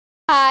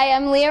Hi,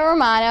 I'm Lea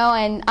Romano,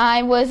 and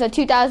I was a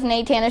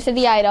 2008 Tanner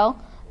City Idol.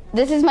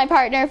 This is my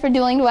partner for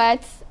Dueling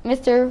Duets,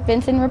 Mr.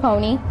 Vincent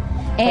Raponi,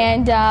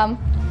 and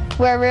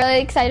we're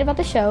really excited about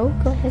the show.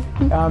 Go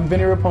ahead. I'm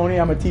Vinny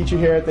Raponi. I'm a teacher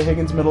here at the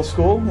Higgins Middle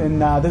School,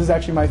 and this is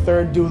actually my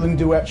third Dueling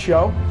Duet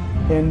show,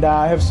 and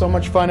I have so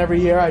much fun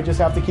every year. I just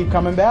have to keep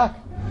coming back,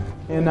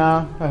 and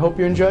I hope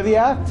you enjoy the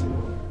act.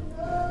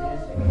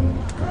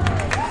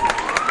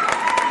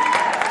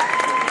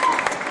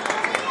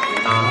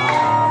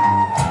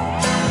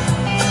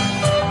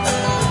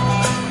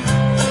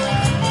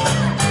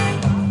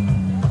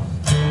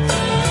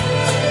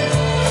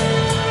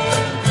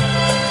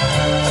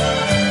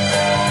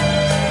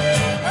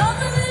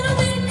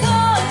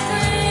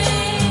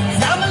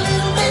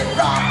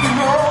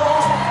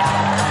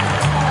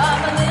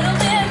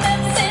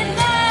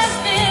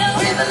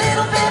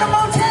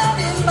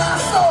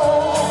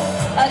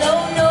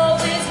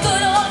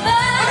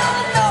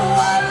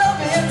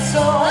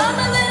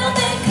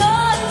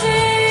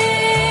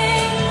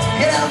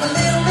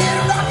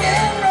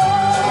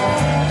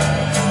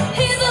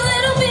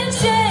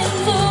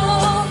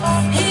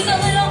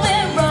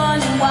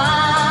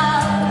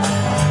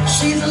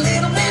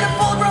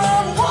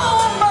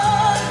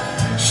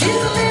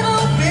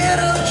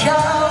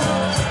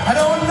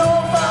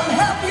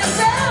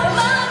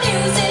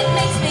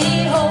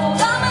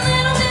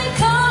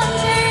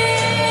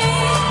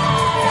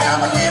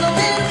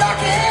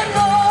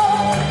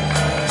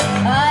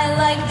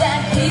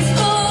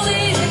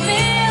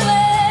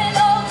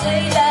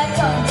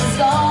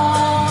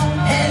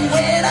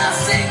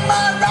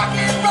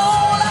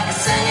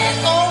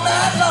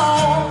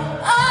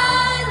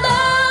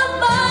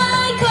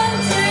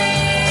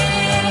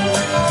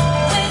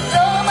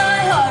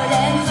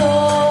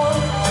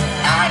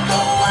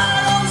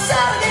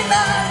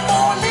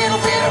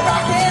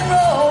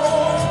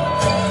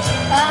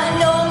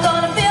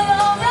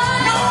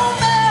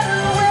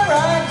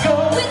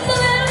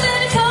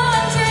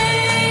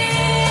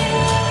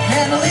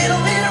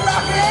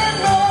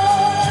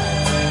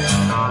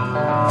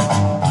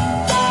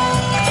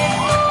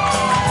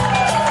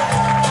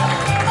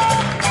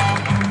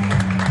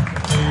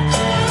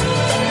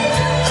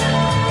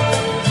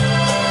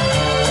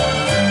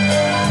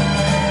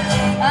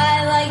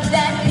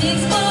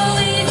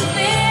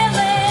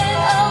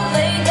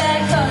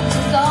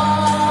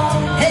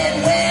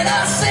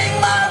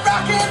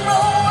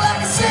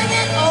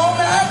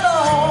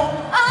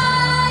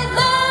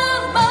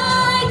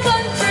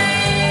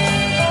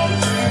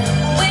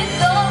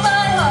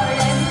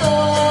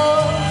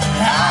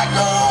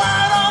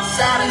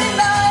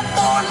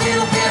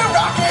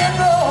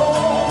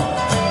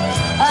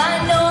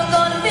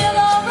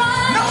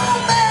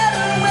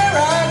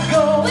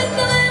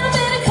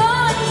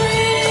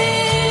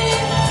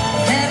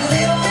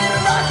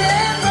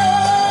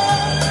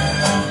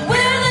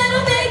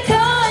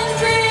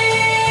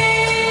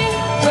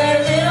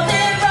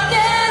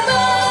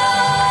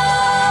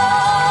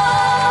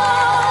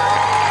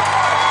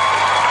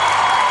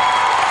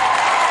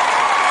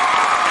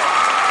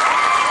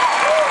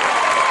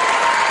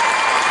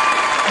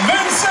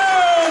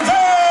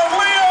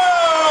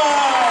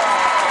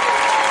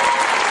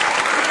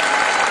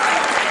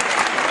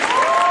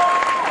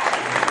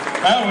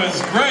 That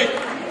was great.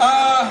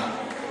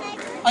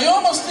 I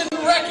almost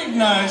didn't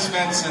recognize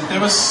Vincent. There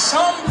was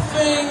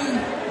something,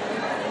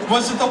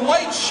 was it the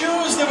white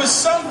shoes? There was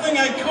something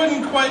I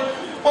couldn't quite,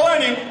 well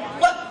anyway,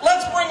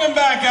 let's bring him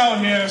back out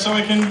here so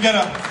we can get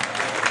a,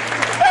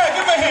 hey,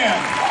 give him a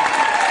hand.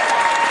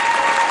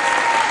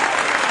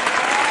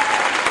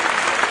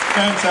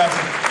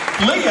 Fantastic.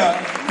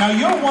 Lea, now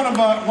you're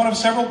one of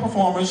several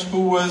performers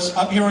who was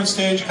up here on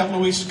stage a couple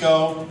of weeks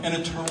ago in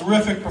a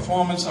terrific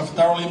performance of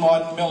Thoroughly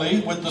Modern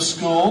Millie with the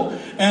school.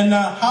 And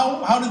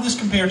how did this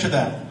compare to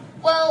that?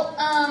 Well,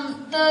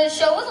 the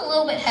show was a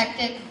little bit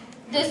hectic.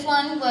 This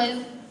one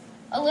was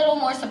a little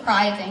more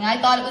surprising.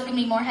 I thought it was going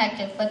to be more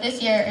hectic, but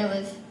this year it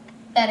was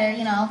better,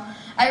 you know.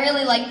 I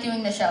really liked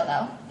doing the show,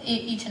 though,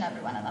 each and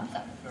every one of them.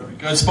 So. Very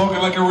good. Spoken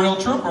like a real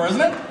trooper,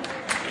 isn't it?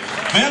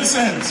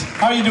 Vincent,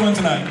 how are you doing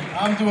tonight?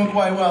 I'm doing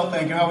quite well,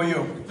 thank you. How are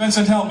you?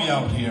 Vincent, help me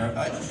out here.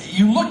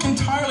 You look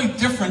entirely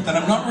different, and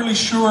I'm not really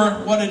sure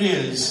what it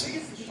is.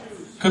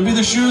 Could be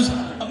the shoes.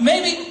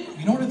 Maybe.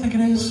 You know what I think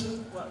it is?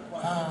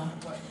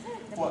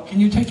 What? Can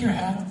you take your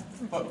hat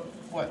off?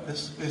 What?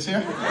 This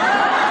here?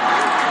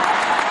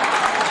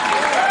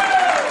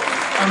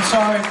 I'm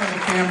sorry for the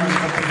cameras,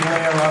 but the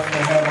glare off the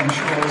head, I'm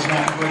sure, is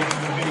not good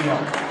for the video.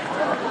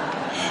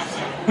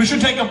 We should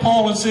take a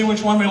poll and see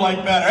which one we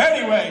like better.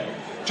 Anyway,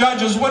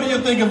 judges, what do you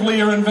think of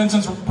Lea and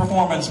Vincent's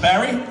performance?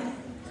 Barry?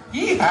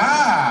 Yeehaw!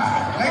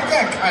 Like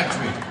that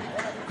country.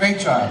 Great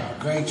job.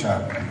 Great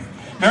job.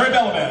 Mary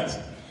Bellavance?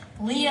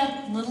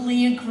 Little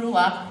Lea grew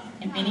up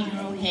and Vinny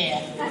grew hair.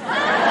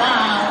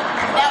 Wow,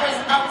 that was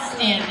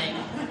outstanding.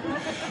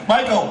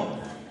 Michael?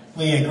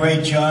 Lea,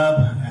 great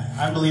job.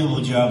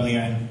 Unbelievable job,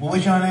 Lea. What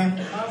was your name?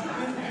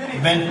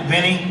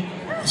 Vinny?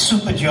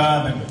 Super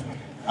job, and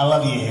I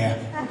love your hair.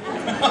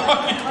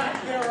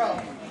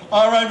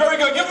 All right, very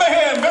good. Give them a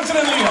hand, Vincent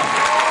and Lea.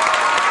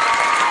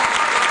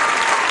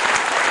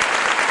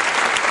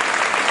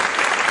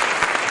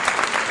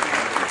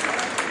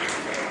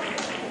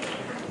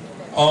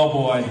 Oh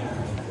boy.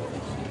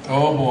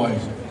 Oh boy.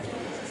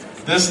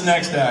 This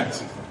next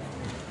act.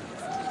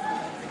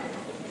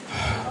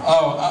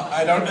 Oh,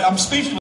 I'm speechless.